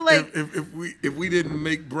like if we didn't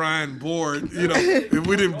make Brian bored, if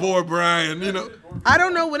we didn't bore Brian, I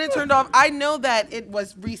don't know when it turned off. I know that it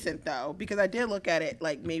was recent though, because I did look at it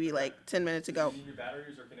like maybe like 10 minutes ago. Do you need your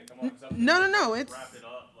batteries, or can it come on? No. It's wrap it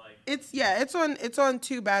up, like... it's on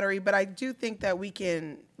 2 battery, but I do think that we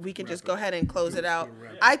can just go ahead and close it out.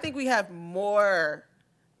 I think we have more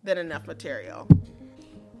than enough material.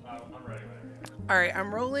 I'm ready whenever you are. All right,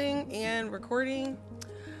 I'm rolling and recording.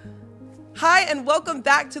 Hi, and welcome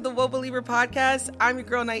back to the Woe Believer podcast. I'm your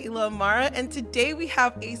girl, Naila Amara, and today we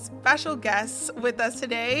have a special guest with us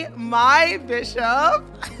today, my bishop.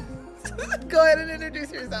 Go ahead and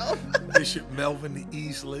introduce yourself. Bishop Melvin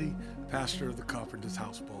Easley, pastor of the Carpenters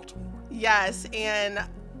House Baltimore. Yes, and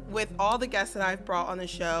with all the guests that I've brought on the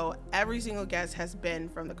show, every single guest has been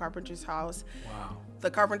from the Carpenters House. Wow. The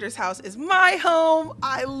Carpenters House is my home.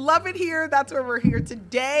 I love it here. That's where we're here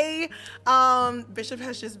today. Bishop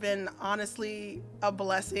has just been honestly a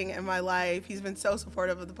blessing in my life. He's been so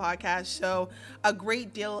supportive of the podcast. So a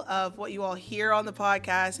great deal of what you all hear on the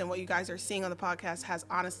podcast and what you guys are seeing on the podcast has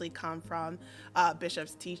honestly come from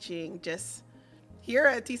Bishop's teaching just here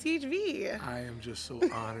at TCHV. I am just so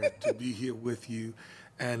honored to be here with you,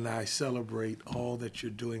 and I celebrate all that you're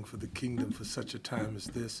doing for the kingdom for such a time as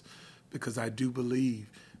this, because I do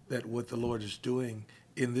believe that what the Lord is doing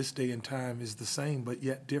in this day and time is the same, but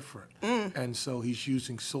yet different. And so he's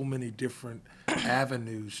using so many different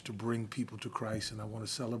avenues to bring people to Christ, and I want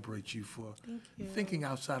to celebrate you for thinking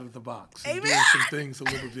outside of the box and doing some things a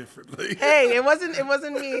little differently. Hey, it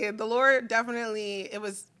wasn't me. The Lord definitely, it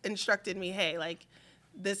was instructed me, hey, like,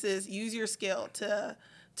 this is, use your skill to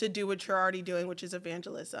do what you're already doing, which is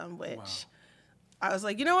evangelism, which... Wow. I was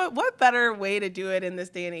like, you know what better way to do it in this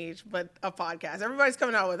day and age but a podcast? Everybody's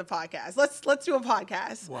coming out with a podcast. Let's do a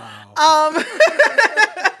podcast. Wow.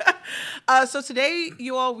 So today,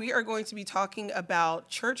 you all, we are going to be talking about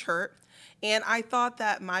church hurt. And I thought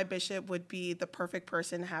that my bishop would be the perfect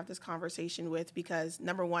person to have this conversation with because,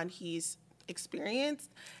 number one, he's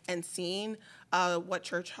experienced and seen what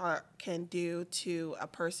church hurt can do to a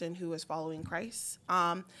person who is following Christ,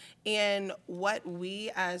 and what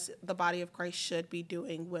we as the body of Christ should be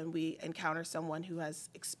doing when we encounter someone who has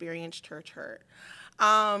experienced church hurt.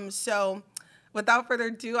 So without further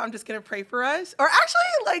ado, I'm just going to pray for us. Or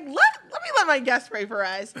actually, let me let my guest pray for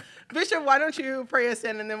us. Bishop, why don't you pray us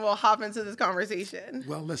in, and then we'll hop into this conversation.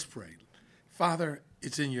 Well, let's pray. Father,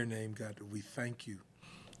 it's in your name, God, that we thank you.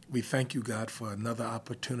 We thank you, God, for another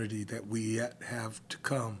opportunity that we yet have to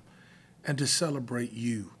come and to celebrate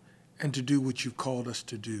you and to do what you've called us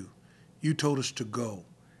to do. You told us to go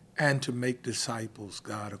and to make disciples,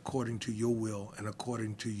 God, according to your will and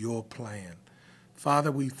according to your plan.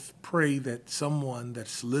 Father, we pray that someone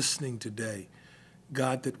that's listening today,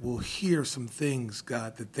 God, that will hear some things,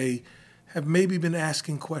 God, that they have maybe been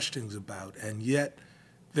asking questions about, and yet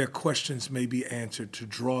their questions may be answered to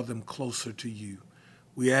draw them closer to you.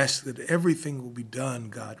 We ask that everything will be done,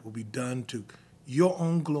 God, will be done to your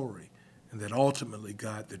own glory, and that ultimately,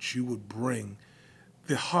 God, that you would bring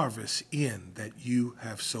the harvest in that you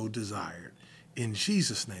have so desired. In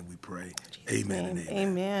Jesus' name we pray. Amen and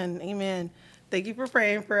amen. Amen. Thank you for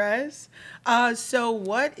praying for us. So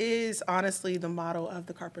what is honestly the motto of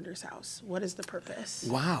the Carpenters House? What is the purpose?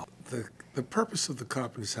 Wow. The purpose of the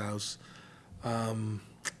Carpenters House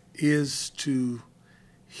is to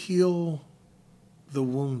heal the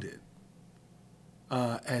wounded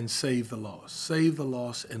and save the lost. Save the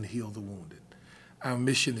lost and heal the wounded. Our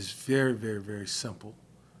mission is very, very, very simple.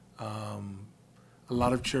 A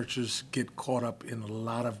lot of churches get caught up in a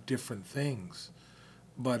lot of different things,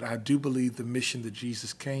 but I do believe the mission that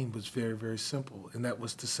Jesus came was very, very simple, and that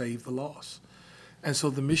was to save the lost. And so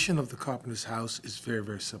the mission of the Carpenters House is very,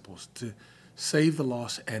 very simple, to save the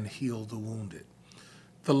lost and heal the wounded.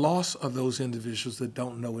 The lost are those individuals that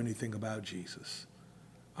don't know anything about Jesus.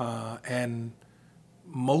 And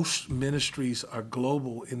most ministries are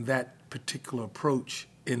global in that particular approach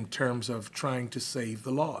in terms of trying to save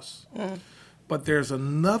the lost. But there's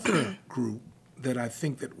another group that I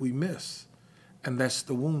think that we miss, and that's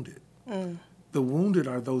the wounded. The wounded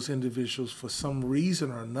are those individuals for some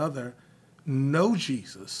reason or another know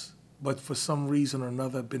Jesus, but for some reason or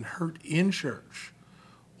another been hurt in church,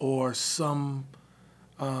 or some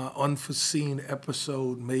unforeseen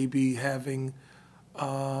episode, maybe having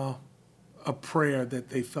a prayer that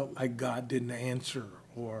they felt like God didn't answer,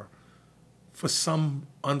 or for some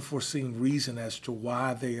unforeseen reason as to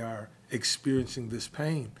why they are experiencing this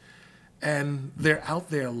pain. And they're out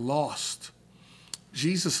there lost.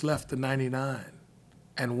 Jesus left the 99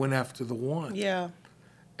 and went after the one. Yeah.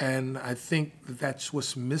 And I think that's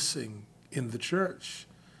what's missing in the church.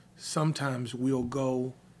 Sometimes we'll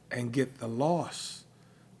go and get the loss,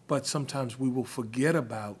 but sometimes we will forget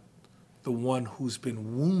about the one who's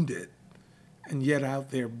been wounded and yet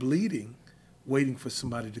out there bleeding, waiting for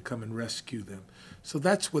somebody to come and rescue them. So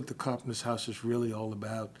that's what the Carpenters House is really all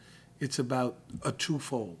about. It's about a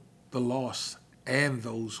twofold, the lost and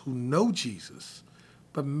those who know Jesus,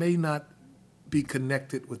 but may not be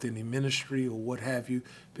connected with any ministry or what have you,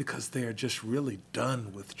 because they are just really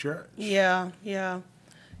done with church. Yeah.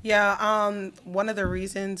 One of the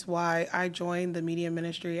reasons why I joined the media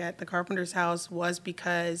ministry at the Carpenters House was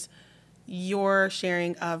because your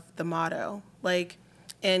sharing of the motto,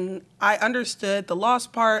 and I understood the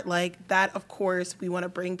lost part, that, of course, we want to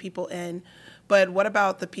bring people in. But what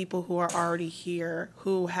about the people who are already here,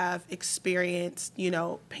 who have experienced,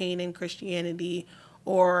 pain in Christianity,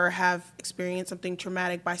 or have experienced something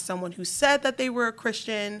traumatic by someone who said that they were a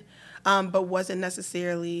Christian, but wasn't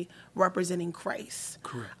necessarily representing Christ?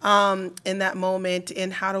 Correct. In that moment,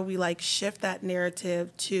 and how do we shift that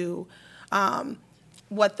narrative to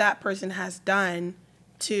what that person has done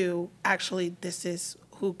to actually, this is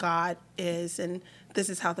who God is, and this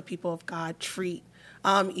is how the people of God treat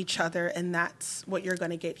each other, and that's what you're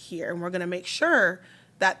going to get here, and we're going to make sure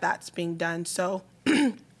that that's being done. So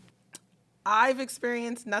I've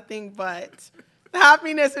experienced nothing but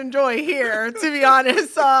happiness and joy here, to be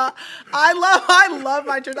honest. I love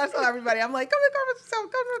my church. I tell everybody, I'm like, come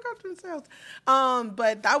to Carpenters House.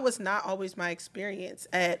 But that was not always my experience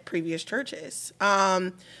at previous churches,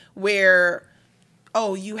 where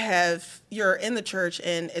you're in the church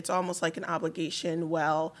and it's almost like an obligation.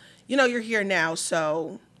 Well, you're here now,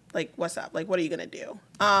 so what's up? What are you going to do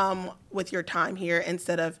with your time here,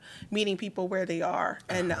 instead of meeting people where they are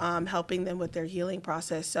and helping them with their healing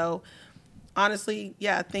process? So honestly,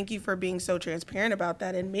 yeah, thank you for being so transparent about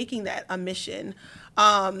that and making that a mission.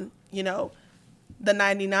 The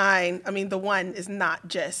 99, the one is not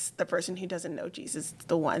just the person who doesn't know Jesus. It's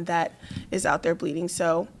the one that is out there bleeding.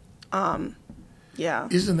 So, yeah.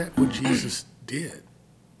 Isn't that what Jesus did?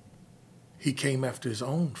 He came after his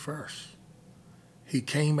own first. He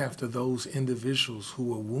came after those individuals who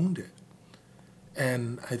were wounded.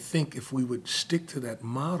 And I think if we would stick to that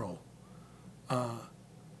model,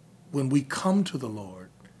 when we come to the Lord,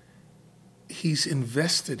 he's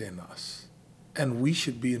invested in us, and we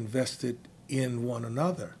should be invested in one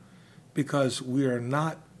another, because we are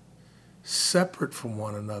not separate from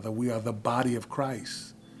one another. We are the body of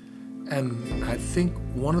Christ. And I think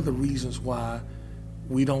one of the reasons why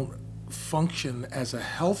we don't function as a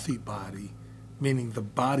healthy body, meaning the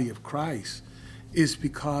body of Christ, is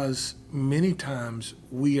because many times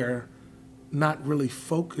we are not really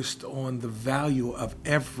focused on the value of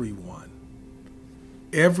everyone.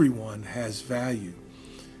 Everyone has value.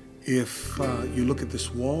 If you look at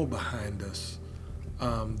this wall behind us,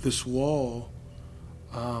 this wall,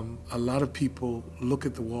 a lot of people look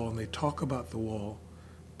at the wall and they talk about the wall,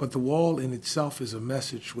 but the wall in itself is a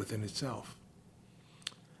message within itself.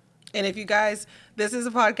 And if you guys, this is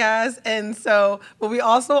a podcast, and so, but we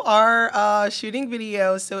also are shooting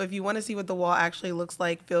videos. So if you want to see what the wall actually looks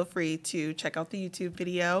like, feel free to check out the YouTube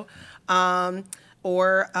video,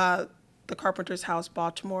 or the Carpenters House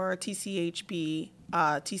Baltimore, TCHB,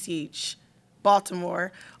 TCH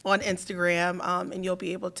Baltimore on Instagram, and you'll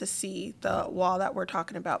be able to see the wall that we're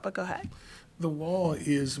talking about. But go ahead. The wall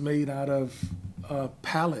is made out of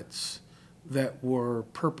pallets that were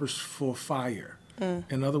purposed for fire.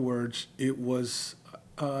 In other words, it was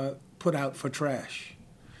put out for trash.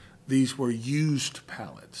 These were used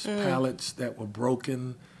pallets, pallets that were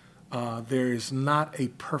broken. There is not a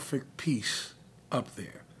perfect piece up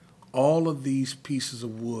there. All of these pieces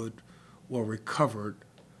of wood were recovered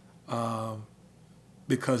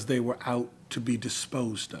because they were out to be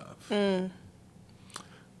disposed of.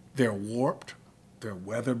 They're warped, they're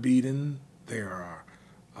weather beaten, there are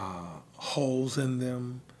holes in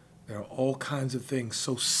them. There are all kinds of things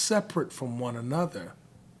so separate from one another.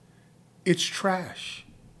 It's trash.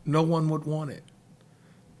 No one would want it.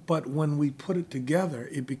 But when we put it together,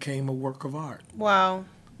 it became a work of art. Wow.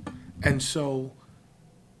 And so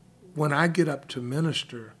when I get up to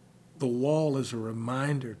minister, the wall is a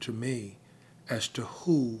reminder to me as to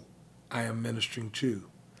who I am ministering to,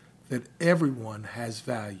 that everyone has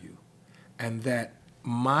value, and that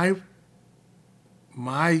my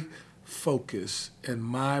focus and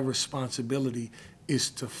my responsibility is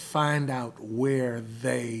to find out where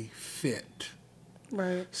they fit.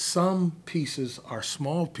 Right. Some pieces are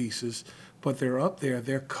small pieces, but they're up there,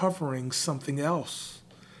 they're covering something else.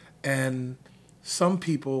 And some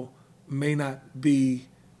people may not be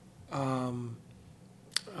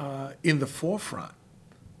in the forefront,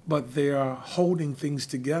 but they are holding things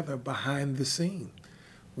together behind the scene.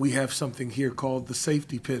 we have something here called the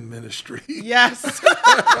safety pin ministry. Yes.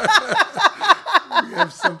 We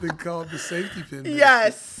have something called the safety pin ministry.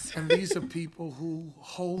 Yes. And these are people who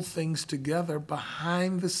hold things together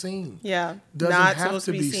behind the scene. Yeah. Doesn't Not have supposed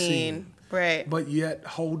to to be be seen. Right. But yet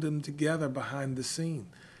hold them together behind the scene.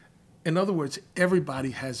 In other words,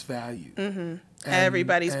 everybody has value. Mm-hmm.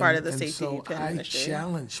 Everybody's part of the safety so pin I ministry.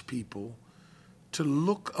 challenge people to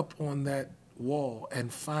look up on that wall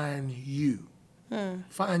and find you.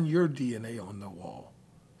 Find your DNA on the wall.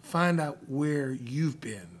 Find out where you've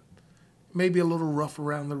been. Maybe a little rough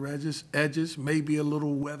around the edges, maybe a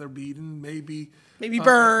little weather beaten, maybe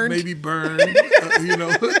burned.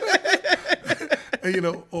 you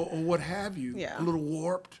know, or what have you. Yeah. A little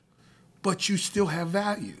warped, but you still have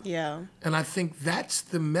value. Yeah. And I think that's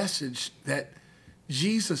the message that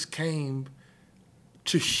Jesus came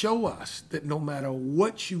to show us, that no matter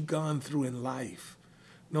what you've gone through in life,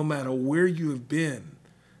 no matter where you have been,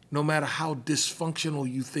 no matter how dysfunctional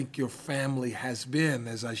you think your family has been,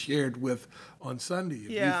 as I shared with on Sunday,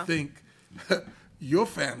 if you think your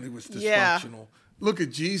family was dysfunctional, look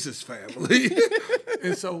at Jesus' family.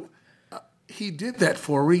 And so he did that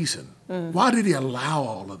for a reason. Why did he allow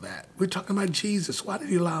all of that? We're talking about Jesus. Why did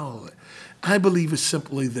he allow all of that? I believe it's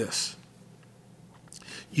simply this.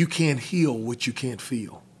 You can't heal what you can't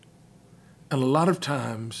feel. And a lot of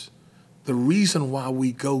times, the reason why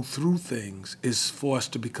we go through things is for us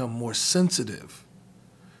to become more sensitive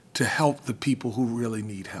to help the people who really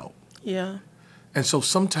need help. Yeah. And so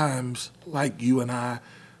sometimes, like you and I,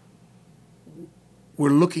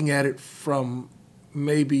 we're looking at it from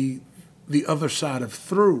maybe the other side of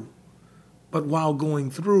through. But while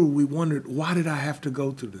going through, we wondered, why did I have to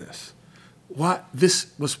go through this? Why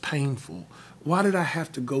this was painful? Why did I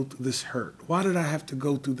have to go through this hurt? Why did I have to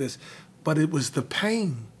go through this? But it was the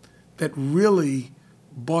pain that really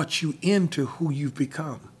brought you into who you've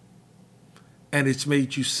become. And it's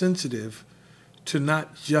made you sensitive to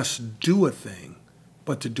not just do a thing,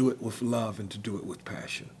 but to do it with love and to do it with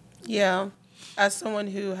passion. Yeah. As someone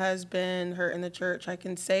who has been hurt in the church, I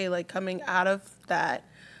can say, like, coming out of that,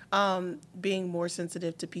 being more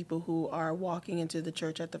sensitive to people who are walking into the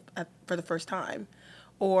church for the first time,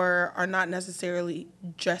 or are not necessarily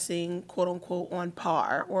dressing, quote unquote, on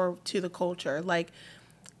par or to the culture. Like,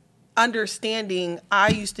 understanding I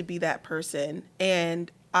used to be that person,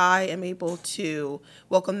 and I am able to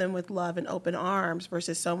welcome them with love and open arms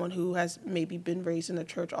versus someone who has maybe been raised in the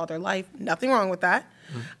church all their life. Nothing wrong with that.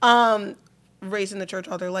 Raised in the church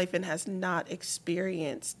all their life and has not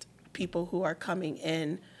experienced people who are coming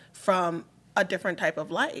in from a different type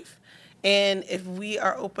of life. And if we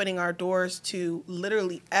are opening our doors to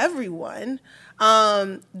literally everyone,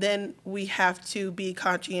 then we have to be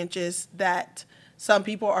conscientious that some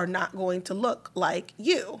people are not going to look like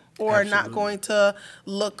you, or not going to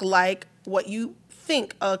look like what you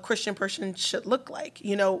think a Christian person should look like.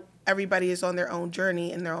 You know, everybody is on their own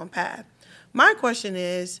journey and their own path. My question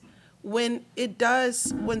is, when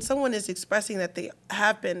someone is expressing that they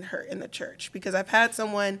have been hurt in the church, because I've had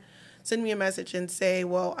someone send me a message and say,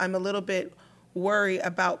 well, I'm a little bit worried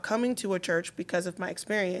about coming to a church because of my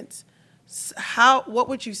experience. What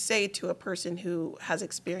would you say to a person who has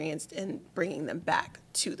experienced in bringing them back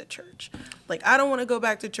to the church? Like, I don't want to go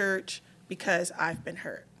back to church because I've been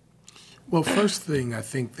hurt. Well, first thing, I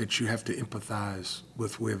think that you have to empathize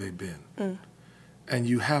with where they've been. And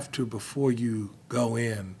you have to, before you go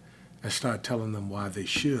in and start telling them why they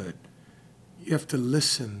should, you have to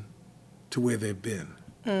listen to where they've been.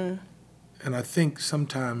 And I think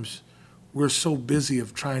sometimes we're so busy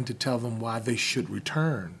of trying to tell them why they should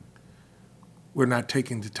return, we're not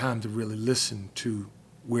taking the time to really listen to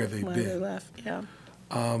where they've been. They left, yeah.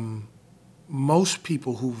 Most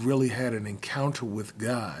people who really had an encounter with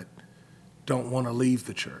God don't want to leave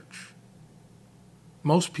the church.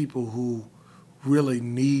 Most people who really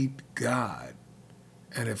need God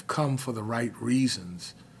and have come for the right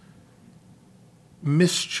reasons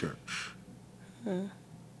miss church.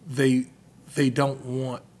 They don't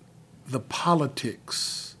want the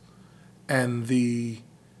politics and the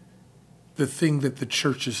thing that the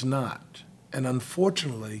church is not. And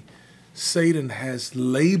unfortunately, Satan has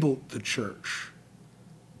labeled the church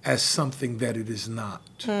as something that it is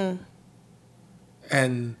not.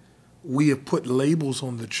 And we have put labels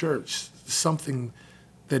on the church, something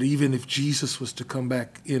that even if Jesus was to come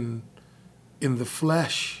back in the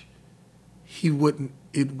flesh, it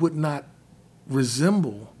would not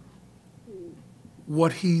resemble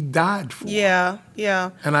what he died for. Yeah, yeah.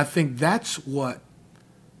 And I think that's what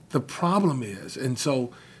the problem is. And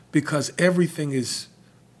so, because everything is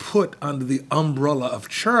put under the umbrella of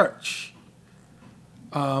church,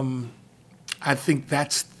 I think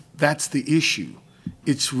that's the issue.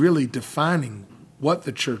 It's really defining what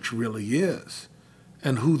the church really is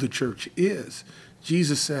and who the church is.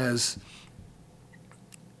 Jesus says,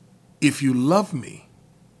 if you love me,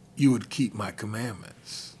 you would keep my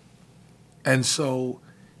commandments. And so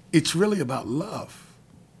it's really about love.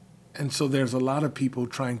 And so there's a lot of people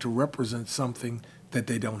trying to represent something that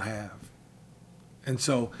they don't have. And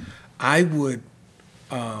so I would...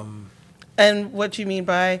 And what you mean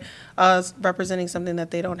by representing something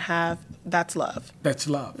that they don't have, that's love. That's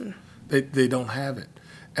love. They don't have it.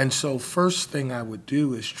 And so first thing I would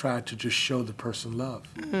do is try to just show the person love.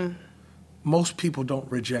 Mm-hmm. Most people don't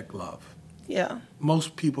reject love. Yeah.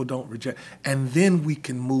 Most people don't reject. And then we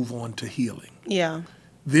can move on to healing. Yeah.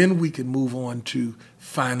 Then we can move on to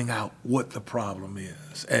finding out what the problem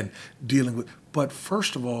is and dealing with. But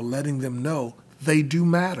first of all, letting them know they do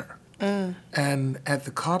matter. And at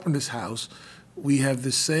the Carpenters House, we have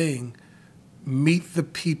this saying, meet the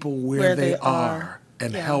people where they are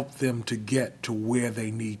and help them to get to where they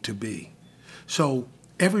need to be. So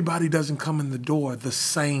everybody doesn't come in the door the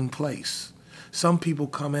same place. Some people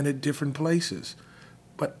come in at different places.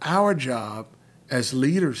 But our job as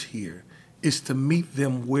leaders here is to meet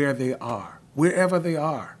them where they are, wherever they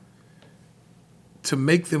are, to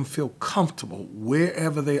make them feel comfortable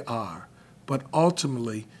wherever they are. But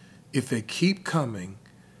ultimately, if they keep coming,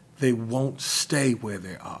 they won't stay where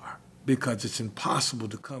they are because it's impossible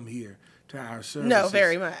to come here to our services. No,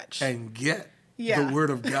 very much. And get the Word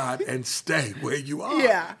of God and stay where you are.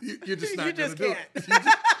 Yeah. You're just not going to do can't. it.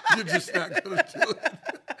 You're just not going to do it.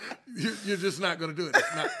 You're just not going to do it.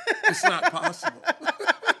 It's not possible.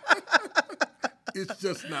 It's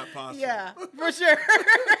just not possible. Yeah, for sure.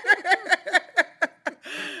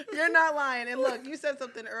 You're not lying. And look, you said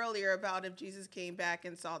something earlier about if Jesus came back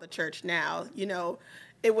and saw the church now,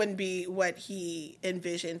 it wouldn't be what he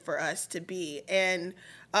envisioned for us to be. And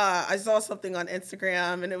I saw something on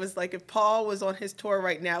Instagram, and it was like, if Paul was on his tour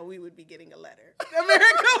right now, we would be getting a letter.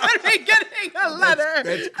 America would be getting a letter.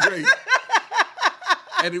 That's great.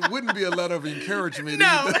 And it wouldn't be a letter of encouragement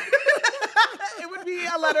either. It would be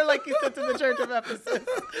a letter like you sent to the Church of Ephesus.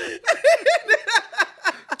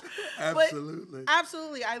 Absolutely. But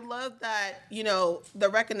absolutely. I love that, the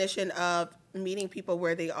recognition of meeting people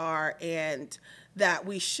where they are and that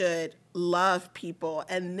we should love people.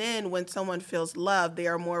 And then when someone feels loved, they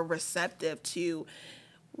are more receptive to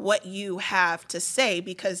what you have to say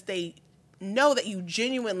because they know that you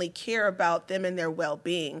genuinely care about them and their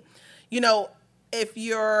well-being. If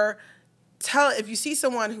you see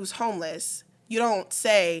someone who's homeless, you don't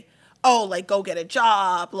say, oh, like, go get a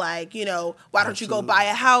job, like, why don't you go buy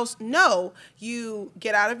a house? No, you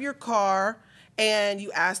get out of your car and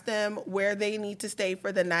you ask them where they need to stay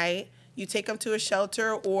for the night. You take them to a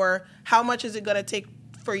shelter, or how much is it going to take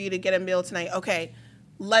for you to get a meal tonight? Okay,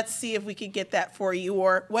 let's see if we could get that for you,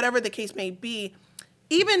 or whatever the case may be.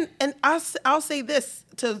 And I'll say this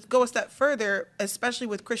to go a step further, especially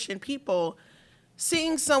with Christian people,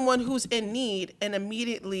 seeing someone who's in need and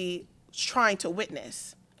immediately trying to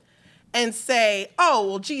witness and say, oh,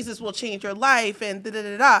 well, Jesus will change your life and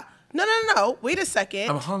da-da-da-da. No. Wait a second.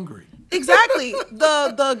 I'm hungry. Exactly.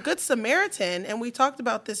 The Good Samaritan, and we talked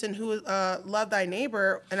about this in Who Love Thy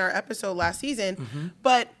Neighbor in our episode last season,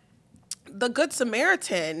 but the Good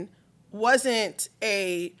Samaritan wasn't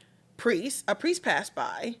a priest. A priest passed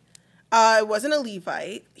by. It wasn't a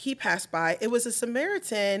Levite. He passed by. It was a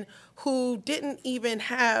Samaritan who didn't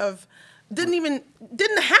have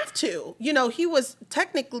to. He was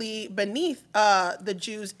technically beneath the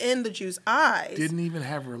Jews in the Jews' eyes. Didn't even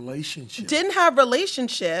have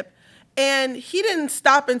relationship. And he didn't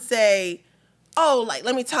stop and say, oh, like,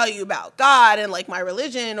 let me tell you about God and like my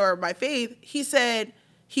religion or my faith. He said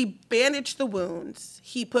he bandaged the wounds.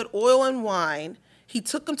 He put oil and wine. He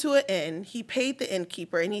took him to an inn. He paid the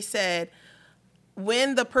innkeeper. And he said,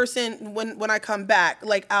 when I come back,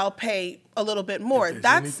 like, I'll pay a little bit more. If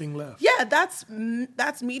there's anything left. Yeah, that's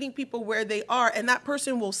meeting people where they are. And that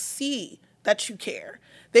person will see that you care.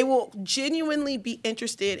 They will genuinely be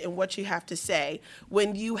interested in what you have to say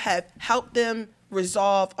when you have helped them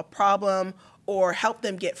resolve a problem or help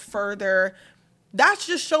them get further. That's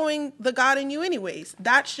just showing the God in you anyways.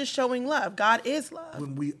 That's just showing love. God is love.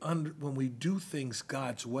 When we do things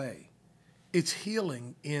God's way, it's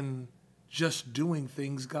healing in just doing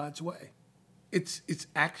things God's way. It's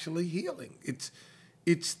actually healing. It's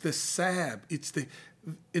the salve.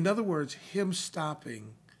 In other words, him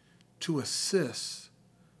stopping to assist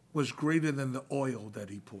was greater than the oil that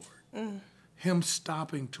he poured. Him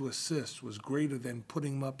stopping to assist was greater than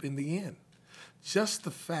putting him up in the inn. Just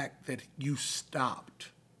the fact that you stopped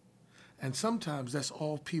And sometimes that's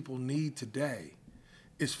all people need today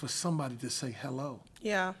is for somebody to say hello.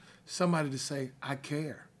 Yeah. Somebody to say, I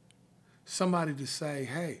care. Somebody to say,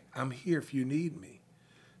 hey, I'm here if you need me.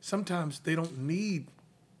 Sometimes they don't need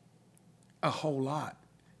a whole lot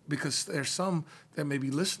because there's some that may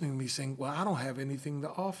be listening to me saying, well, I don't have anything to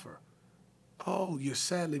offer. Oh, you're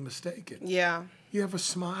sadly mistaken. Yeah. You have a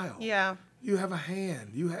smile. Yeah. You have a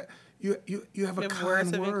hand. You have a kind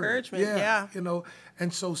words of word. encouragement. Yeah. You know,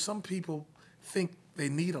 and so some people think they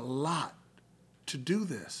need a lot to do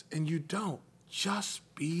this, and you don't. Just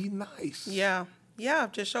be nice. Yeah. Yeah.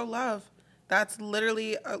 Just show love. That's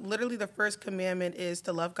literally the first commandment is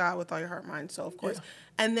to love God with all your heart, mind, soul, of course. Yeah.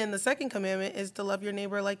 And then the second commandment is to love your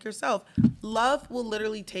neighbor like yourself. Love will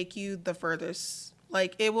literally take you the furthest.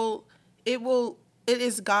 Like it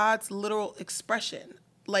is God's literal expression.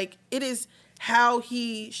 Like it is how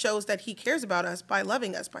he shows that he cares about us by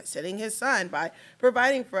loving us, by sending his son, by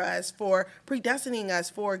providing for us, for predestining us,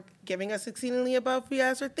 for giving us exceedingly above we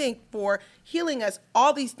ask or think, for healing us,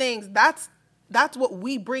 all these things. That's what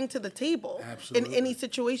we bring to the table. Absolutely. In any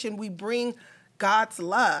situation. We bring God's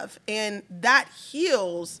love, and that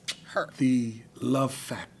heals hurt. The love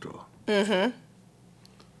factor. Mm-hmm.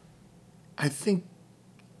 I think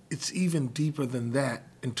it's even deeper than that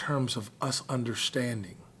in terms of us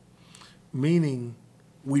understanding, meaning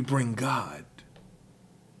we bring God.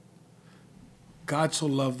 God so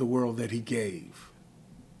loved the world that he gave.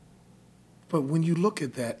 But when you look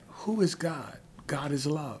at that, who is God? God is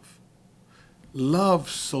love. Love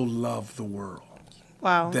so loved the world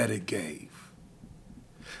that it gave.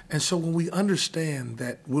 And so when we understand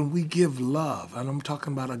that when we give love, and I'm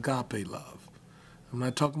talking about agape love, I'm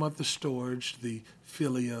not talking about the storge, the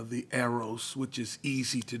philia, the eros, which is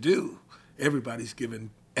easy to do. Everybody's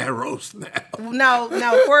giving eros now. Now,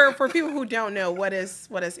 for people who don't know, what is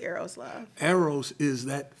eros love? Eros is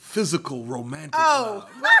that physical romantic love.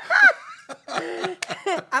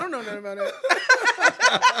 I don't know nothing about it.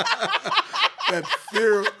 That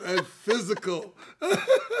physical.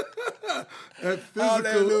 That physical.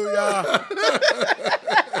 Hallelujah.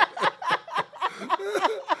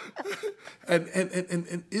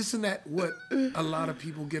 And isn't that what a lot of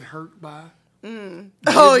people get hurt by?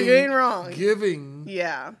 Oh, you ain't wrong. Giving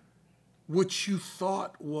Yeah. what you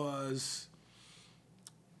thought was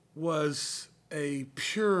a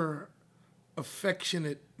pure,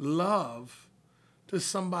 affectionate love to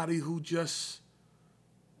somebody who just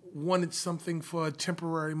wanted something for a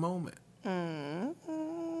temporary moment.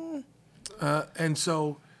 Mm-hmm.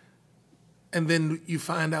 And then you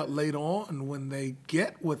find out later on when they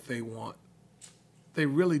get what they want, they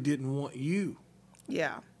really didn't want you.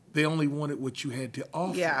 Yeah. They only wanted what you had to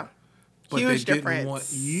offer. Yeah. But Huge they difference. didn't want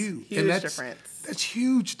you. Huge and difference. That's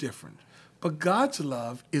huge difference. But God's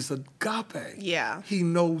love is agape. Yeah. He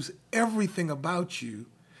knows everything about you.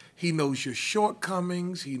 He knows your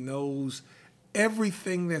shortcomings. He knows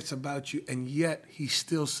everything that's about you. And yet he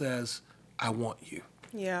still says, I want you.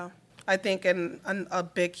 Yeah. I think a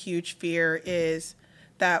big, huge fear is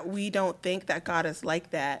that we don't think that God is like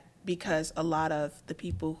that because a lot of the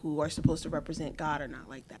people who are supposed to represent God are not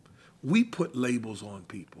like that. We put labels on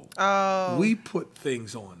people. Oh. We put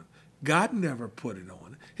things on them. God never put it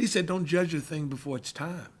on. He said, don't judge a thing before it's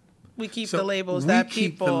time. We keep So the labels we that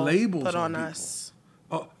keep people the labels put on people. us.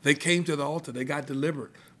 Oh, they came to the altar. They got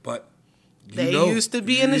delivered. But They used to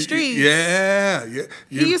be in the streets. Yeah.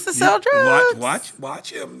 He used to sell drugs.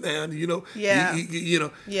 Watch him, man. You know. Yeah.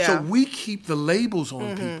 Yeah. So we keep the labels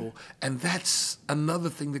on people, and that's another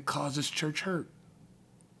thing that causes church hurt.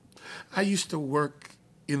 I used to work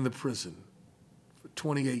in the prison for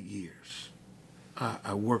 28 years.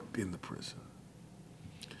 I worked in the prison,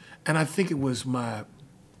 and I think it was my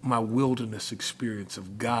wilderness experience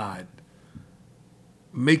of God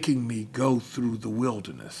making me go through the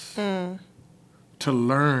wilderness to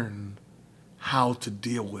learn how to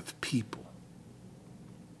deal with people.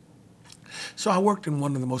 So I worked in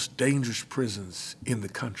one of the most dangerous prisons in the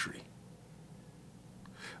country.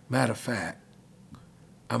 Matter of fact,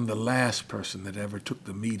 I'm the last person that ever took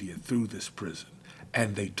the media through this prison,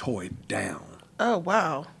 and they tore it down. Oh,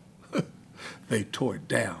 wow. They tore it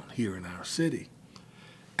down here in our city.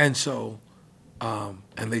 And so, and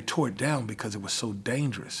they tore it down because it was so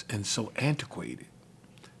dangerous and so antiquated,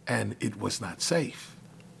 and it was not safe.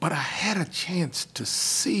 But I had a chance to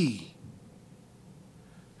see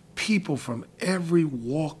people from every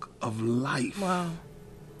walk of life. Wow.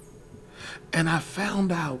 And I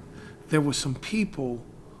found out there were some people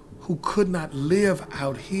who could not live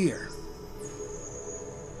out here,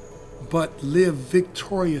 but live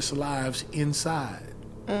victorious lives inside.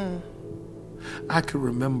 I could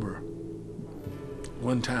remember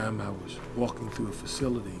one time I was walking through a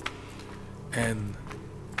facility and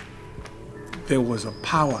there was a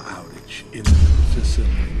power outage in the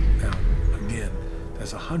facility. Now, again,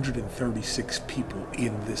 there's 136 people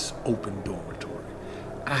in this open dormitory.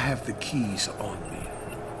 I have the keys on me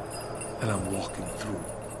and I'm walking through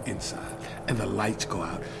inside and the lights go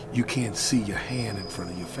out. You can't see your hand in front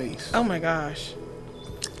of your face. Oh my gosh.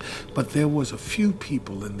 But there was a few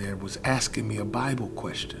people in there was asking me a Bible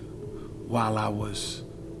question while I was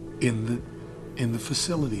in the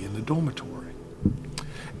facility, in the dormitory.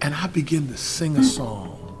 And I began to sing a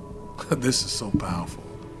song. This is so powerful.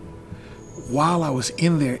 While I was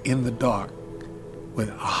in there in the dark with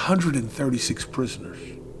 136 prisoners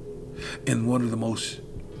in one of the most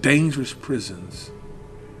dangerous prisons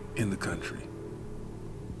in the country.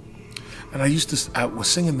 And I was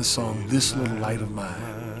singing the song, "This Little Light of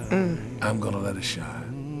Mine, I'm Gonna Let It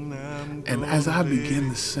Shine." And as I began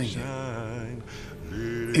to sing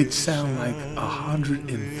it sounded like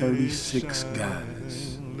 136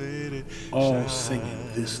 guys all singing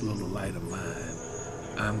 "This Little Light of Mine,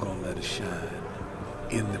 I'm Gonna Let It Shine"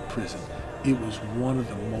 in the prison. It was one of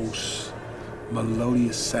the most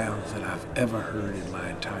melodious sounds that I've ever heard in my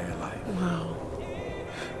entire life. Wow.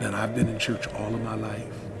 Now, I've been in church all of my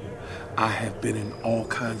life. I have been in all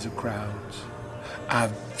kinds of crowds.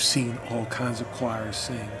 I've seen all kinds of choirs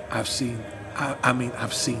sing. I've seen it.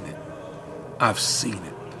 I've seen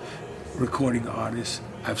it. Recording artists,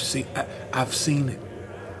 I've seen it.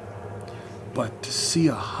 But to see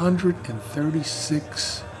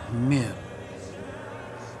 136 men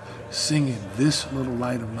singing "This Little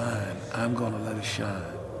Light of Mine, I'm Gonna Let It Shine,"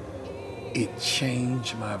 it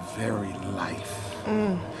changed my very life.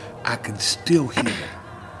 I can still hear it.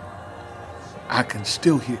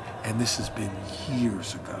 And this has been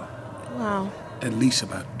years ago. Wow. At least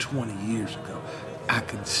about 20 years ago. I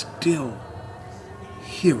can still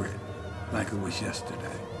hear it like it was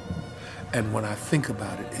yesterday. And when I think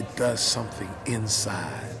about it, it does something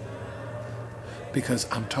inside. Because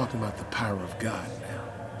I'm talking about the power of God now.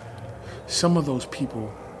 Some of those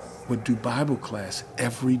people would do Bible class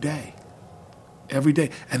every day. Every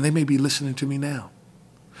day. And they may be listening to me now.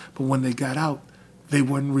 But when they got out, they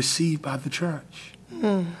weren't received by the church.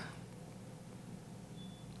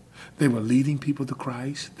 They were leading people to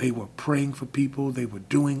Christ. They were praying for people. They were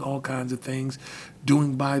doing all kinds of things,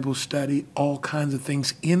 doing Bible study, all kinds of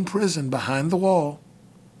things in prison behind the wall.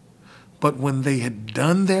 But when they had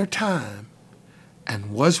done their time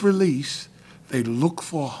and was released, they looked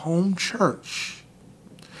for a home church.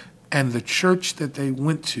 And the church that they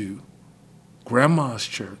went to, grandma's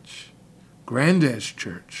church, granddad's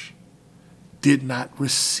church, did not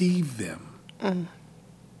receive them. And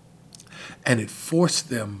it forced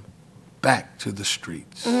them back to the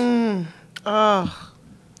streets.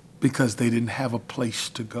 Because they didn't have a place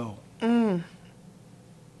to go. And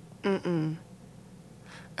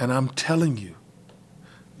I'm telling you,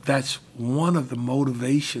 that's one of the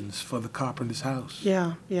motivations for the Carpenters House.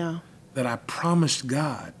 Yeah. That I promised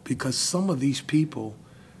God, because some of these people,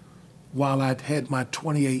 while I'd had my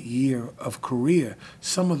 28 year of career,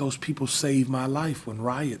 some of those people saved my life when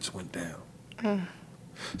riots went down.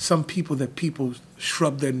 Some people that people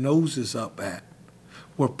shrugged their noses up at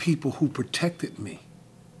were people who protected me.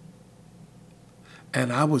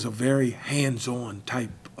 And I was a very hands-on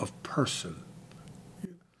type of person.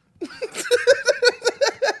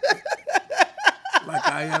 Like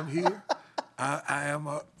I am here. I am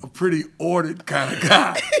a pretty ordered kind of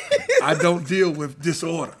guy. I don't deal with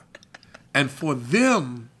disorder. And for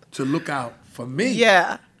them to look out for me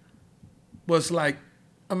was like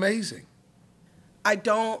amazing. I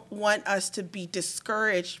don't want us to be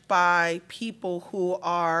discouraged by people who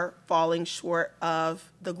are falling short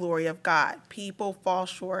of the glory of God. People fall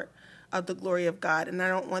short of the glory of God, and I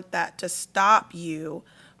don't want that to stop you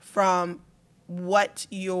from what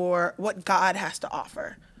God has to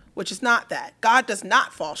offer, which is not that. God does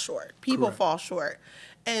not fall short. People Correct. fall short.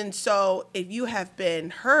 And so if you have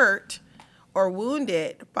been hurt or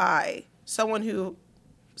wounded by someone who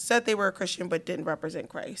said they were a Christian but didn't represent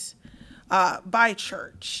Christ, by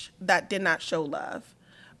church that did not show love,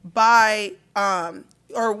 by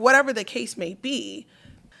or whatever the case may be,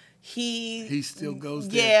 he still goes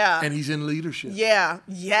there, and he's in leadership.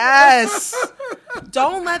 Yes.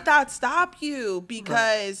 Don't let that stop you,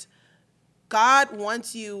 because God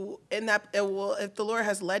wants you in that. If the Lord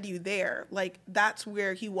has led you there, like, that's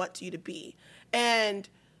where he wants you to be. And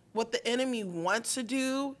what the enemy wants to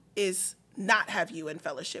do is not have you in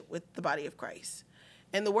fellowship with the body of Christ.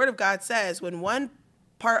 And the word of God says when one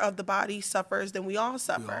part of the body suffers, then we all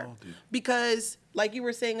suffer. We all do. Because like you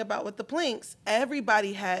were saying about with the planks,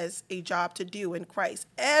 everybody has a job to do in Christ.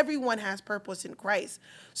 Everyone has purpose in Christ.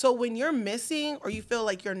 So when you're missing or you feel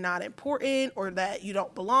like you're not important or that you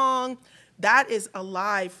don't belong, that is a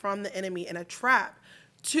lie from the enemy and a trap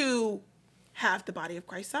to have the body of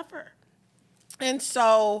Christ suffer. And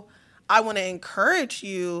so I want to encourage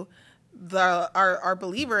you, our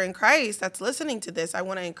believer in Christ that's listening to this, I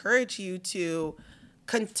want to encourage you to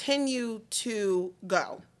continue to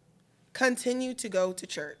go. Continue to go to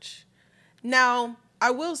church. Now,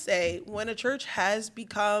 I will say, when a church has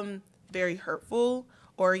become very hurtful,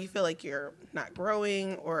 or you feel like you're not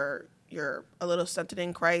growing, or you're a little stunted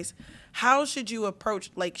in Christ, how should you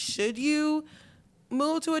approach? Like, should you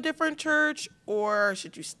move to a different church, or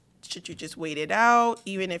should you just wait it out,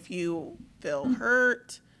 even if you feel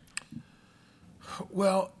hurt?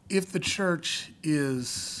 Well, if the church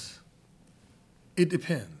is, it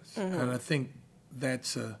depends, and I think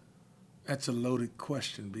that's a loaded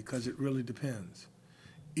question because it really depends.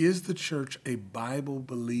 Is the church a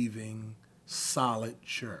Bible-believing, solid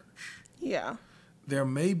church? Yeah. There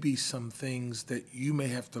may be some things that you may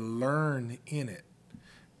have to learn in it,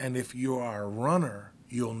 and if you are a runner,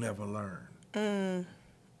 you'll never learn.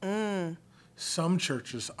 Some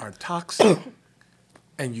churches are toxic,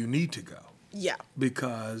 and you need to go. Yeah.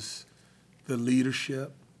 Because the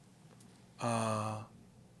leadership and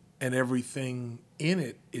everything in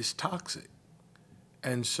it is toxic.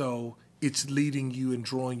 And so it's leading you and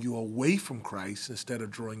drawing you away from Christ instead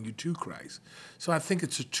of drawing you to Christ. So I think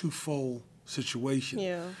it's a twofold situation.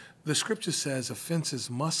 Yeah. The scripture says offenses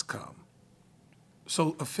must come.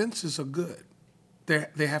 So offenses are good.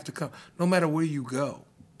 They have to come. No matter where you go,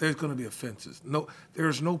 there's going to be offenses. No,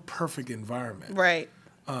 there's no perfect environment. Right.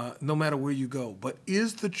 No matter where you go. But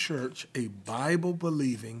is the church a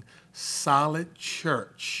Bible-believing, solid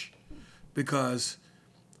church? Because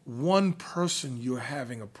one person you're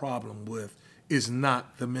having a problem with is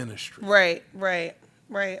not the ministry. Right.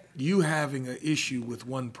 You having an issue with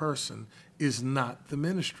one person is not the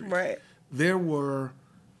ministry. Right. There were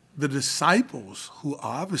the disciples who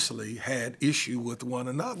obviously had issue with one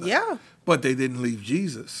another. Yeah. But they didn't leave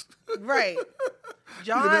Jesus. Right.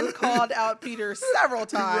 John called out Peter several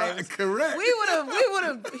times. Right, correct. He would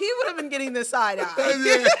have been getting the side eye.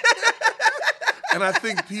 Yeah. And I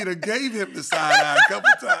think Peter gave him the side eye a couple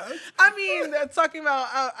times. I mean, talking about,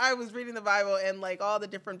 I was reading the Bible, and like all the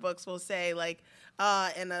different books will say like,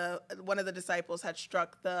 and one of the disciples had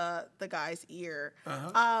struck the guy's ear.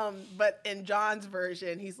 But in John's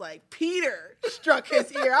version, he's like, Peter struck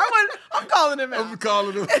his ear. I'm calling him out. I'm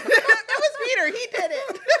calling him. It was Peter. He did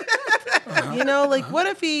it. You know, like what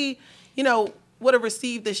if he, would have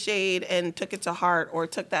received the shade and took it to heart, or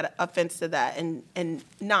took that offense to that and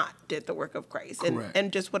not did the work of Christ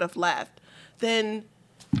and just would have left, then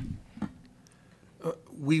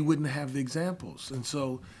we wouldn't have the examples. And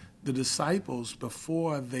so the disciples,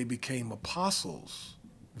 before they became apostles,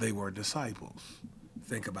 they were disciples.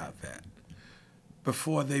 Think about that.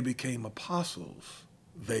 Before they became apostles,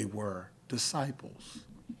 they were disciples.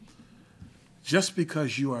 Just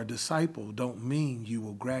because you are a disciple don't mean you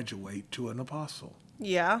will graduate to an apostle.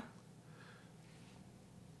 Yeah.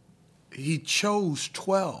 He chose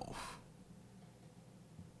 12,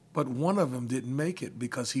 but one of them didn't make it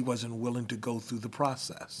because he wasn't willing to go through the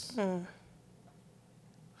process.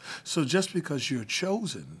 So just because you're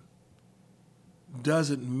chosen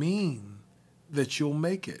doesn't mean that you'll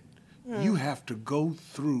make it. You have to go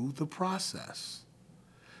through the process.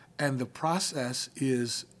 And the process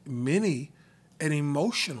is an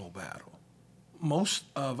emotional battle. Most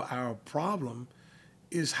of our problem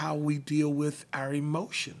is how we deal with our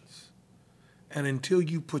emotions. And until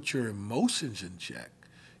you put your emotions in check,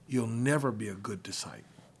 you'll never be a good disciple.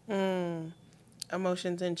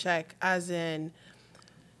 Emotions in check, as in,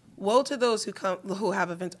 woe to those who have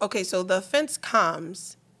offense. Okay, so the offense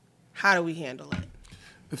comes. How do we handle it?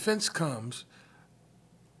 The offense comes.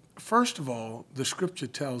 First of all, the scripture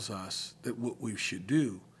tells us that what we should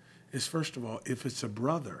do is, first of all, if it's a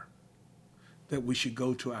brother, that we should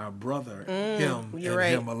go to our brother, him, and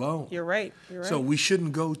him alone. You're right. So we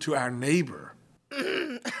shouldn't go to our neighbor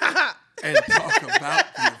and talk about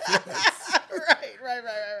the offense.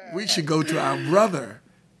 Right. We should go to our brother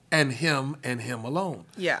and him alone.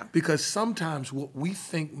 Yeah. Because sometimes what we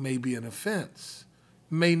think may be an offense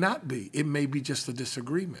may not be. It may be just a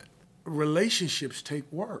disagreement. Relationships take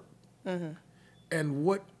work. And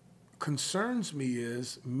what concerns me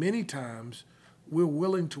is many times we're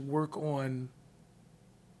willing to work on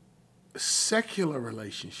secular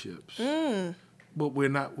relationships, but we're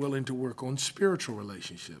not willing to work on spiritual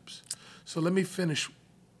relationships. So let me finish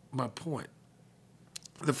my point.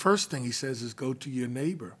 The first thing he says is go to your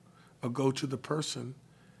neighbor or go to the person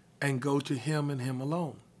and go to him and him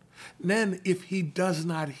alone. Then if he does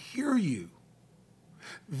not hear you,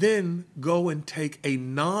 then go and take a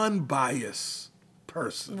non-biased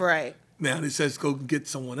person. Right. Now he says go get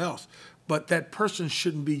someone else. But that person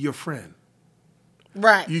shouldn't be your friend.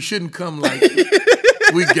 Right. You shouldn't come like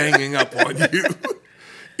we ganging up on you.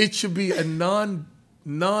 It should be a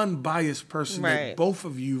non-biased person that both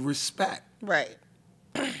of you respect. Right.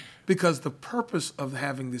 Because the purpose of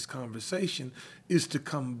having this conversation is to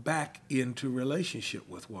come back into relationship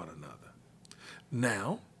with one another.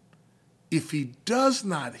 Now, if he does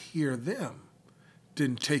not hear them,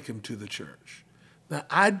 then take him to the church. Now,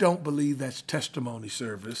 I don't believe that's testimony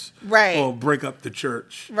service, right, or break up the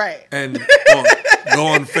church, right, and go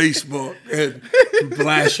on Facebook and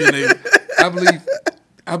blast your name.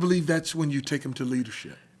 I believe that's when you take them to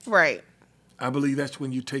leadership. Right. I believe that's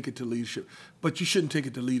when you take it to leadership. But you shouldn't take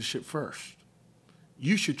it to leadership first.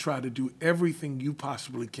 You should try to do everything you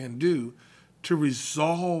possibly can do to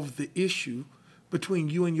resolve the issue between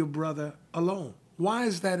you and your brother alone. Why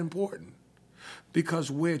is that important? Because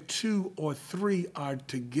where 2 or 3 are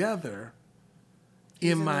together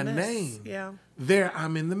in my name, there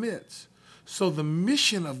I'm in the midst. So the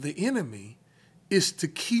mission of the enemy is to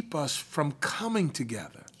keep us from coming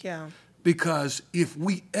together. Yeah. Because if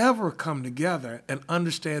we ever come together and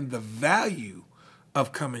understand the value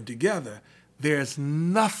of coming together, there's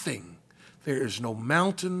nothing. There is no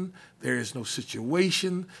mountain. There is no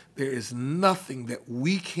situation. There is nothing that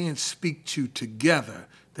we can't speak to together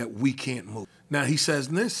that we can't move. Now, he says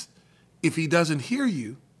this, if he doesn't hear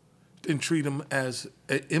you, then treat him as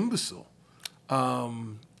an imbecile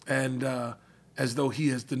and as though he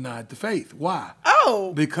has denied the faith. Why?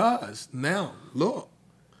 Oh. Because now, look,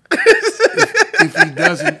 if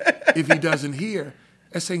he doesn't hear,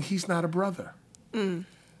 that's saying he's not a brother. Mm.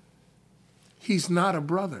 He's not a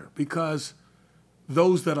brother because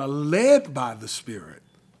those that are led by the Spirit,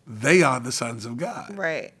 they are the sons of God.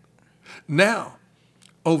 Right. Now,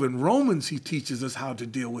 over in Romans, he teaches us how to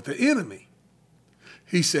deal with the enemy.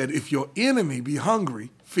 He said, if your enemy be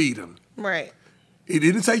hungry, feed him. Right. He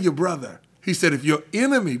didn't say your brother. He said, if your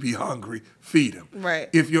enemy be hungry, feed him. Right.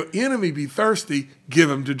 If your enemy be thirsty,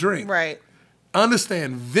 give him to drink. Right.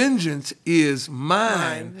 Understand, vengeance is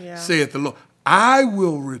mine, saith the Lord. I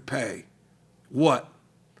will repay what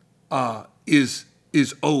is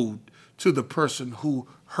owed to the person who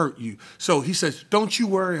hurt you. So he says, don't you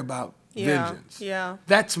worry about vengeance. Yeah.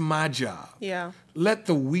 That's my job. Yeah. Let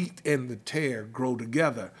the wheat and the tare grow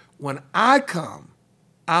together. When I come,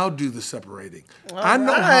 I'll do the separating. I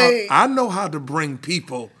know how to bring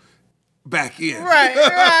people back in. Right.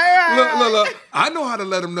 Look. I know how to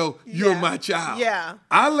let them know you're my child. Yeah.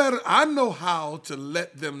 I know how to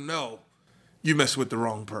let them know you mess with the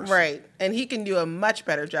wrong person. Right. And he can do a much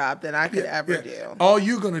better job than I could ever do. All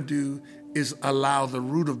you're going to do is allow the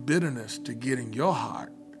root of bitterness to get in your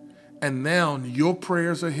heart. And now your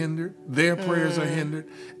prayers are hindered, their prayers are hindered,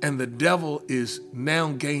 and the devil is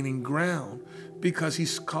now gaining ground because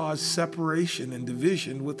he's caused separation and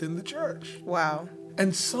division within the church. Wow.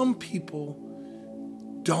 And some people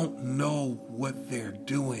don't know what they're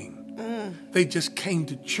doing. They just came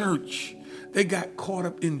to church. They got caught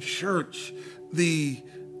up in church. The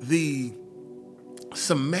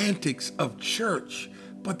semantics of church,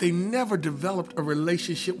 but they never developed a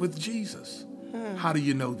relationship with Jesus. How do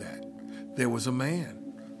you know that? There was a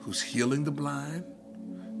man who's healing the blind,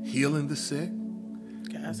 healing the sick,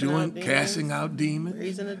 casting out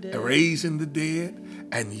demons, raising the dead.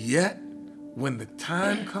 And yet, when the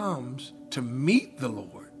time comes to meet the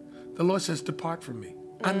Lord says, depart from me.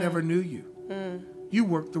 I never knew you. You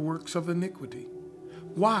work the works of iniquity.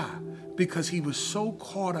 Why? Because he was so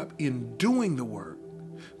caught up in doing the work,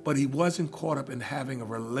 but he wasn't caught up in having a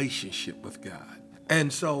relationship with God.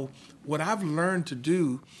 And so what I've learned to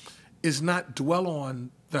do is not dwell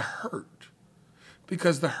on the hurt,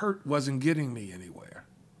 because the hurt wasn't getting me anywhere.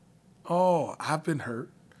 Oh, I've been hurt.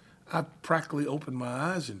 I've practically opened my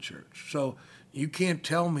eyes in church. So you can't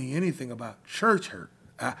tell me anything about church hurt.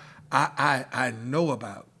 I know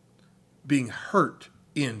about being hurt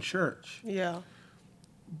in church. Yeah.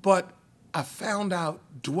 But I found out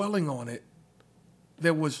dwelling on it,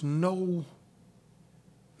 there was no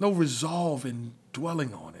resolve in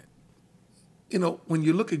dwelling on it. You know, when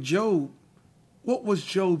you look at Job, what was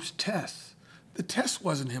Job's test? The test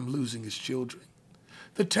wasn't him losing his children.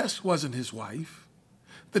 The test wasn't his wife.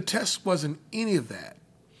 The test wasn't any of that.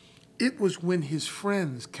 It was when his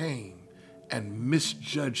friends came and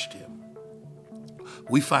misjudged him.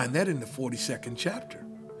 We find that in the 42nd chapter,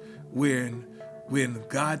 when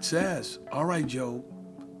God says, all right, Job,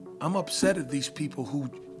 I'm upset at these people who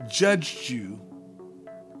judged you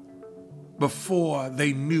before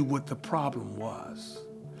they knew what the problem was.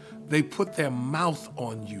 They put their mouth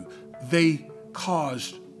on you. They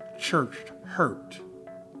caused church hurt.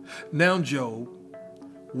 Now, Job,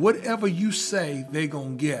 whatever you say they're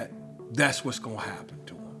going to get, that's what's going to happen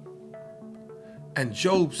to them. And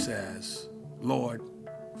Job says, Lord,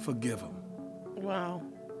 forgive them. Wow.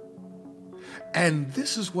 And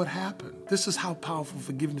this is what happened. This is how powerful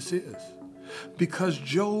forgiveness is. Because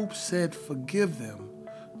Job said, forgive them,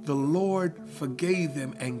 the Lord forgave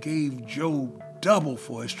them and gave Job double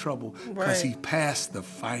for his trouble because he passed the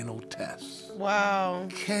final test. Wow.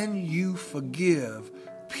 Can you forgive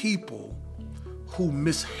people who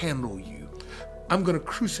mishandle you? I'm going to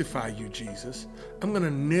crucify you, Jesus. I'm going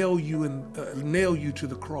to nail you to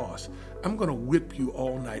the cross. I'm going to whip you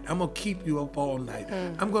all night. I'm going to keep you up all night.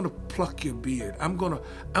 I'm going to pluck your beard. I'm going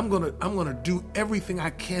to do everything I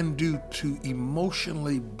can do to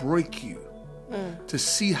emotionally break you, to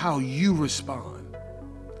see how you respond.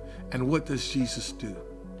 And what does Jesus do?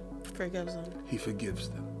 Forgives them. He forgives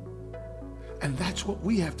them. And that's what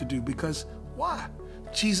we have to do, because why?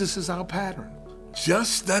 Jesus is our pattern.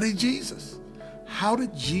 Just study Jesus. How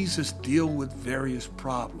did Jesus deal with various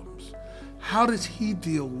problems? How does he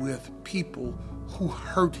deal with people who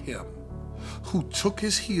hurt him, who took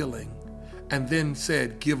his healing and then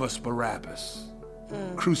said, give us Barabbas,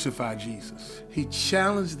 crucify Jesus? He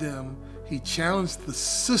challenged them. He challenged the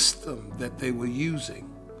system that they were using.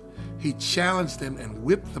 He challenged them and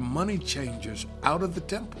whipped the money changers out of the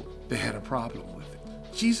temple. They had a problem with it.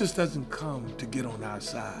 Jesus doesn't come to get on our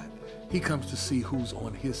side. He comes to see who's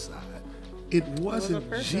on his side. It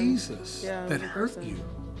wasn't Jesus that hurt you.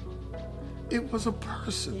 It was a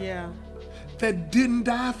person that didn't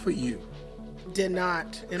die for you. Did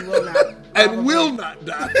not and will not. And will not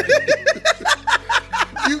die.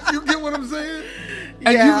 You get what I'm saying?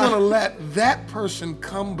 And you're going to let that person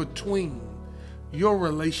come between your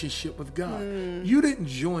relationship with God. You didn't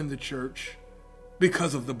join the church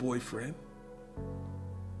because of the boyfriend.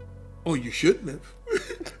 Or you shouldn't have.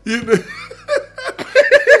 You know?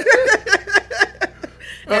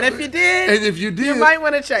 And if you did, you might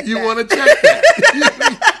want to check that. You want to check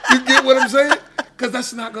that. You get what I'm saying? Because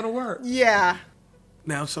that's not going to work. Yeah.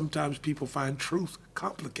 Now, sometimes people find truth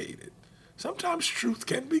complicated. Sometimes truth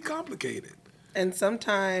can be complicated. And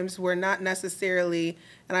sometimes we're not necessarily,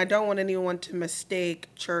 and I don't want anyone to mistake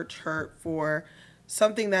church hurt for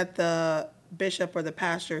something that the bishop or the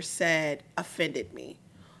pastor said offended me,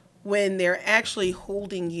 when they're actually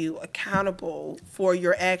holding you accountable for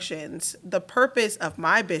your actions. The purpose of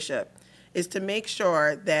my bishop is to make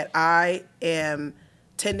sure that I am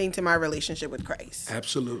tending to my relationship with Christ.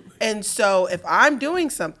 Absolutely. And so if I'm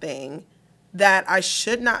doing something that I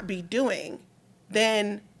should not be doing,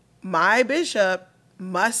 then my bishop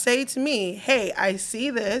must say to me, hey, I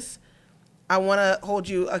see this. I want to hold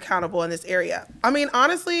you accountable in this area. I mean,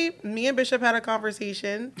 honestly, me and Bishop had a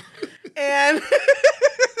conversation and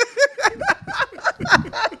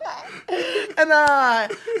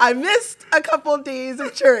I missed a couple of days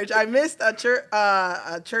of church. I missed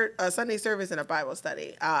a Sunday service and a Bible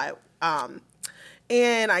study. And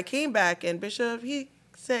I came back and Bishop, he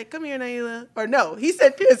said, come here, Naila. Or no, he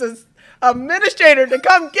said, Pierce's administrator to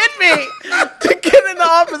come get me to get in the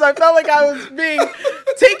office. I felt like I was being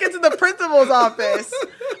taken to the principal's office.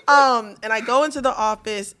 And I go into the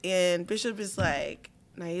office and Bishop is like,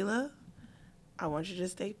 Naila, I want you to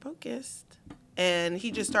stay focused. And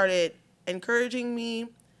he just started encouraging me,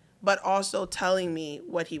 but also telling me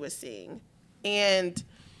what he was seeing. And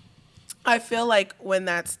I feel like when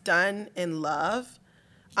that's done in love,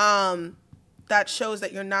 that shows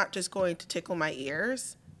that you're not just going to tickle my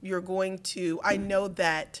ears. You're going to, I know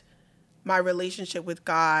that my relationship with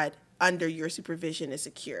God under your supervision is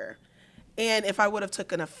secure. And if I would have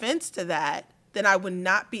taken offense to that, then I would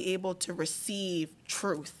not be able to receive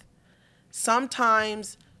truth.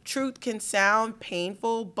 Sometimes truth can sound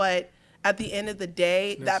painful, but at the end of the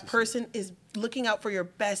day, that person is looking out for your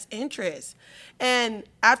best interest. And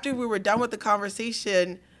after we were done with the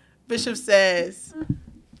conversation, Bishop says,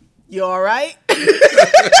 you all right?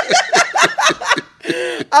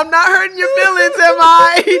 I'm not hurting your feelings, am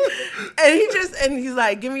I? And he's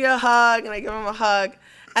like, give me a hug. And I give him a hug.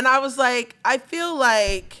 And I was like, I feel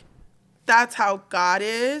like that's how God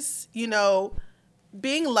is, you know,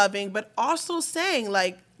 being loving, but also saying,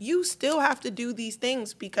 like, you still have to do these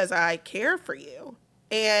things because I care for you.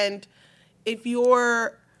 And if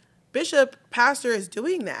your bishop, pastor is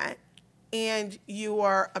doing that and you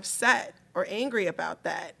are upset or angry about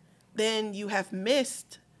that, then you have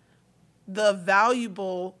missed the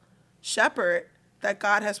valuable shepherd that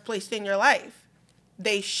God has placed in your life.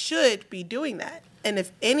 They should be doing that. And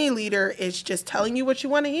if any leader is just telling you what you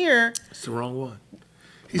want to hear, it's the wrong one.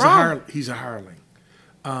 He's a hireling.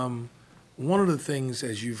 One of the things,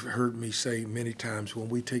 as you've heard me say many times, when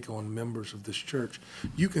we take on members of this church,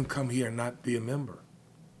 you can come here and not be a member.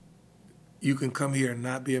 You can come here and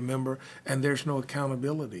not be a member, and there's no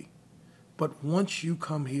accountability. But once you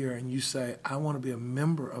come here and you say, I want to be a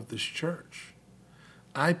member of this church,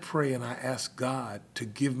 I pray and I ask God to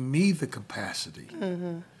give me the capacity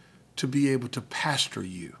to be able to pastor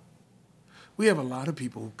you. We have a lot of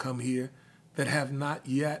people who come here that have not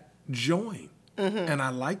yet joined. And I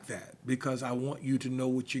like that because I want you to know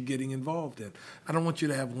what you're getting involved in. I don't want you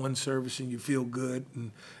to have one service and you feel good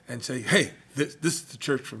and say, hey, this is the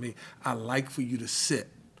church for me. I like for you to sit.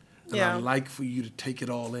 And I like for you to take it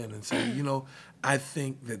all in and say, I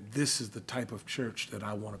think that this is the type of church that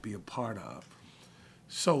I want to be a part of.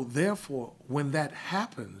 So therefore, when that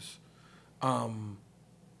happens,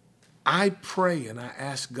 I pray and I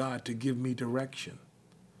ask God to give me direction.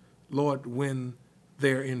 Lord, when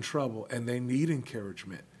they're in trouble and they need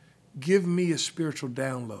encouragement, give me a spiritual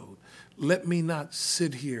download. Let me not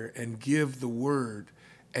sit here and give the word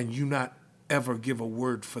and you not ever give a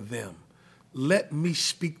word for them. Let me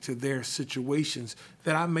speak to their situations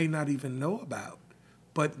that I may not even know about,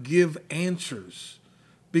 but give answers,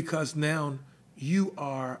 because now you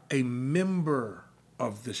are a member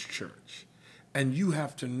of this church. And you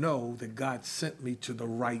have to know that God sent me to the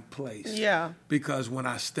right place. Yeah. Because when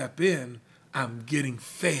I step in, I'm getting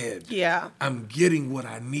fed. Yeah. I'm getting what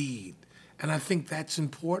I need. And I think that's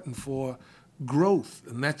important for growth.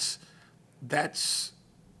 And that's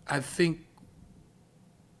I think,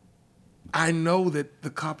 I know that the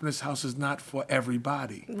Carpenters House is not for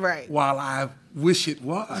everybody. Right. While I wish it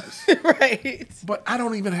was. Right. But I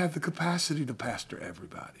don't even have the capacity to pastor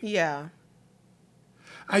everybody. Yeah.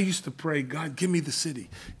 I used to pray, God, give me the city.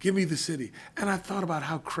 Give me the city. And I thought about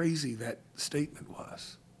how crazy that statement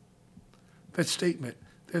was. That statement,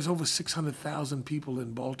 there's over 600,000 people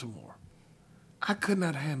in Baltimore. I could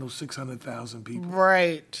not handle 600,000 people.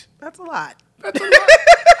 Right. That's a lot. That's a lot.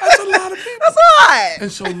 That's a lot of people. That's a lot.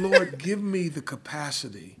 And so, Lord, give me the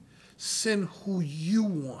capacity. Send who you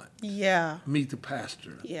want me to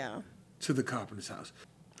pastor to the Carpenters House.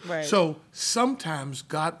 Right. So sometimes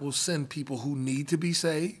God will send people who need to be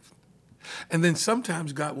saved. And then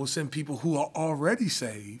sometimes God will send people who are already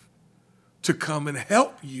saved to come and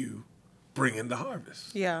help you bring in the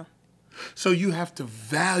harvest. Yeah. So you have to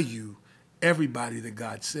value everybody that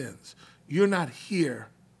God sends. You're not here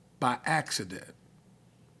by accident.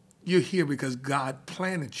 You're here because God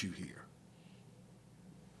planted you here.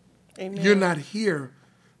 Amen. You're not here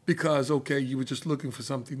because, you were just looking for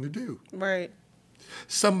something to do. Right.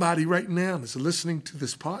 Somebody right now that's listening to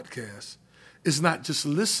this podcast is not just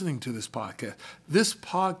listening to this podcast. This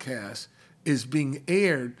podcast is being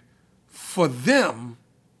aired for them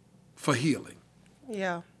for healing.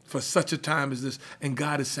 Yeah. For such a time as this. And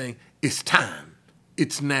God is saying, it's time.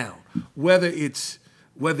 It's now. Whether it's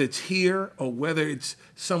here or whether it's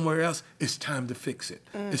somewhere else, it's time to fix it.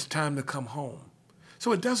 It's time to come home.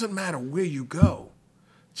 So it doesn't matter where you go.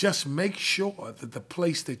 Just make sure that the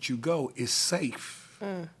place that you go is safe.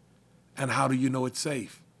 And how do you know it's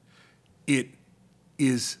safe? It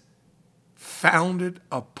is founded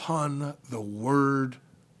upon the Word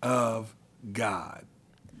of God.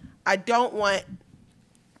 I don't want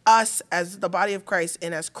us as the body of Christ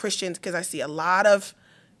and as Christians, because I see a lot of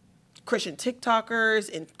Christian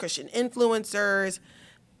TikTokers and Christian influencers,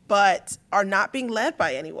 but are not being led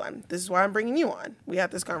by anyone. This is why I'm bringing you on. We had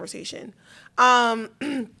this conversation.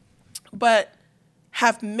 But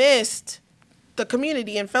have missed the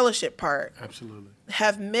community and fellowship part. Absolutely.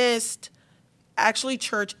 Have missed, actually,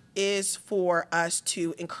 church is for us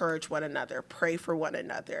to encourage one another, pray for one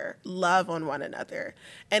another, love on one another.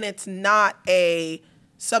 And it's not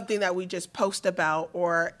something that we just post about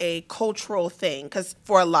or a cultural thing. Because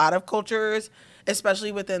for a lot of cultures,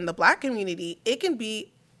 especially within the Black community, it can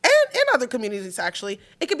be, and in other communities actually,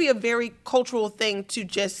 it can be a very cultural thing to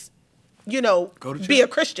just, be a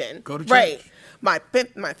Christian. Go to church. Right. My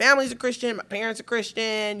family's a Christian, my parents are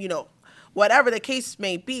Christian, whatever the case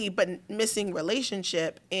may be, but missing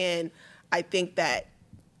relationship. And I think that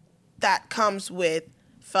comes with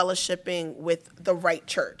fellowshipping with the right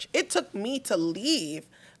church. It took me to leave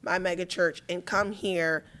my mega church and come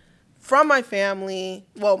here from my family.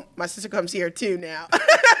 Well, my sister comes here too now.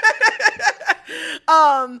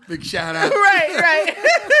 Big shout out. Right.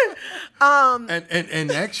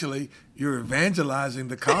 And actually, you're evangelizing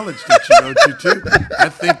the college that you go to too.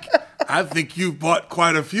 I think you've bought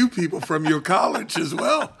quite a few people from your college as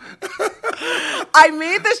well. I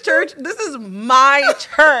made this church. This is my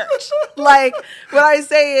church. Like, what I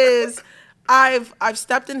say is, I've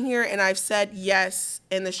stepped in here and I've said yes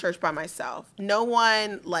in this church by myself. No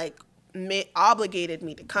one obligated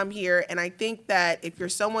me to come here. And I think that if you're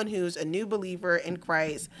someone who's a new believer in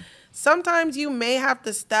Christ, sometimes you may have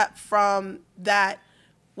to step from that,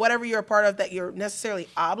 whatever you're a part of that you're necessarily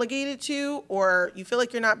obligated to, or you feel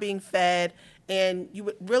like you're not being fed and you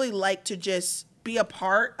would really like to just be a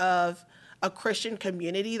part of a Christian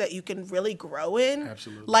community that you can really grow in.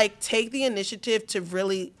 Absolutely. Like, take the initiative to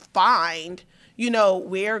really find,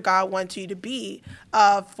 where God wants you to be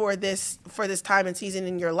for this time and season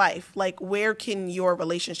in your life. Like, where can your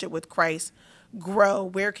relationship with Christ grow?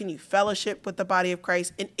 Where can you fellowship with the body of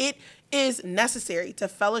Christ? And it is necessary to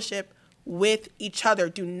fellowship with each other.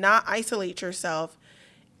 Do not isolate yourself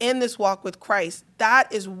in this walk with Christ.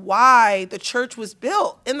 That is why the church was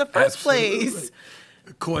built in the first place.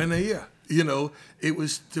 Koinonia. It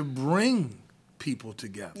was to bring people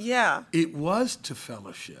together. Yeah. It was to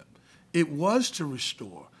fellowship. It was to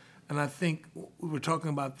restore. And I think we were talking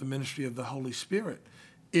about the ministry of the Holy Spirit.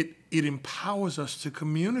 It empowers us to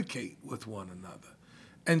communicate with one another.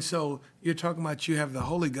 And so you're talking about you have the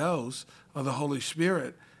Holy Ghost or the Holy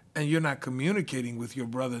Spirit, and you're not communicating with your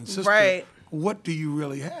brother and sister. Right. What do you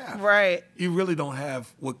really have? Right. You really don't have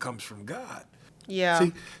what comes from God. Yeah.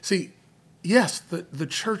 See, yes, the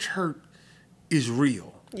church hurt is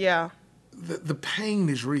real. Yeah. The pain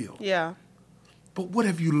is real. Yeah. But what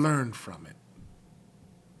have you learned from it?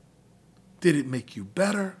 Did it make you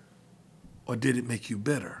better or did it make you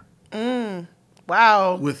bitter?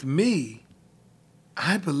 Wow. With me,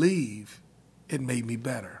 I believe it made me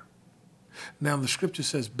better. Now, the scripture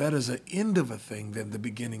says better is the end of a thing than the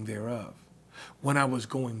beginning thereof. When I was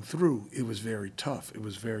going through, it was very tough. It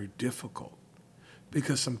was very difficult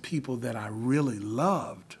because some people that I really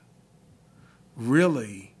loved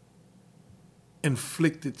really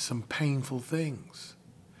inflicted some painful things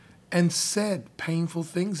and said painful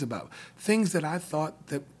things about things that I thought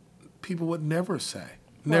that people would never say,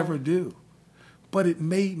 never do. But it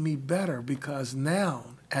made me better because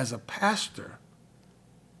now, as a pastor,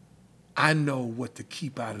 I know what to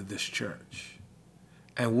keep out of this church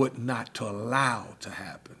and what not to allow to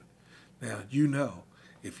happen. Now,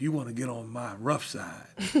 if you want to get on my rough side,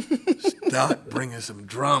 start bringing some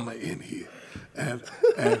drama in here. And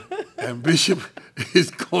Bishop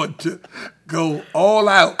is going to go all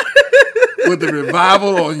out with the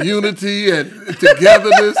revival on unity and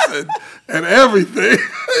togetherness and everything.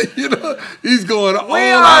 He's going all out.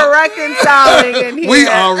 We are reconciling in here. We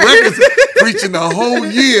are preaching the whole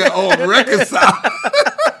year on reconcile.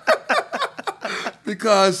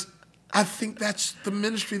 Because I think that's the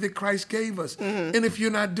ministry that Christ gave us. Mm-hmm. And if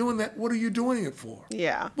you're not doing that, what are you doing it for?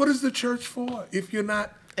 Yeah. What is the church for if we're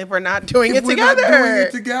not doing it together? Not doing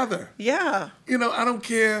it together. Yeah. I don't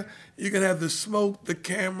care. You can have the smoke, the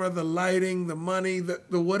camera, the lighting, the money, the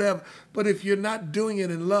whatever. But if you're not doing it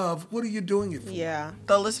in love, what are you doing it for? Yeah.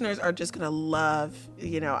 The listeners are just going to love,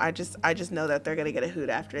 I just know that they're going to get a hoot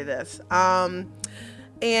after this.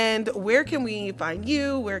 And where can we find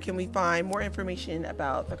you? Where can we find more information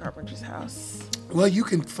about the Carpenters House? Well, you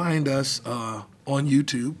can find us on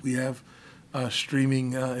YouTube. We have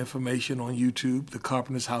streaming information on YouTube, the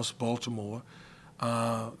Carpenters House Baltimore.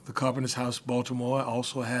 The Carpenters House Baltimore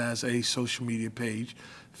also has a social media page,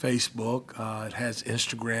 Facebook. It has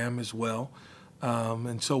Instagram as well.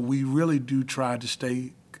 And so we really do try to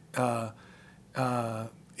stay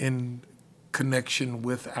in connection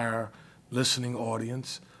with our listening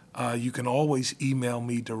audience. You can always email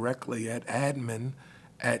me directly at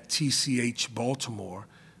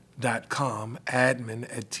admin@tchbaltimore.com,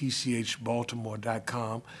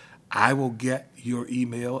 admin@tchbaltimore.com. I will get your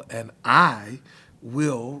email and I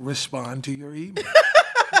will respond to your email.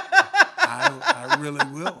 I really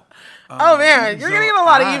will. Oh man, you're getting a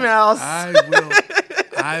lot of emails.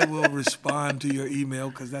 I will respond to your email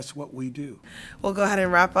because that's what we do. We'll go ahead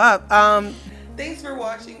and wrap up. Thanks for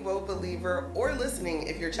watching Woe Believer or listening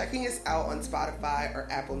if you're checking us out on Spotify or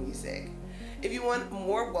Apple Music. If you want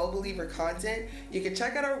more Woe Believer content, you can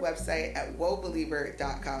check out our website at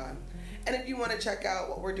woebeliever.com. And if you want to check out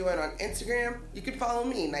what we're doing on Instagram, you can follow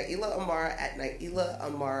me, Naila Amar, at Naila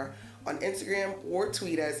Amar on Instagram, or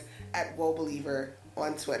tweet us at Woe Believer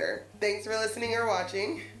on Twitter. Thanks for listening or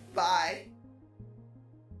watching. Bye.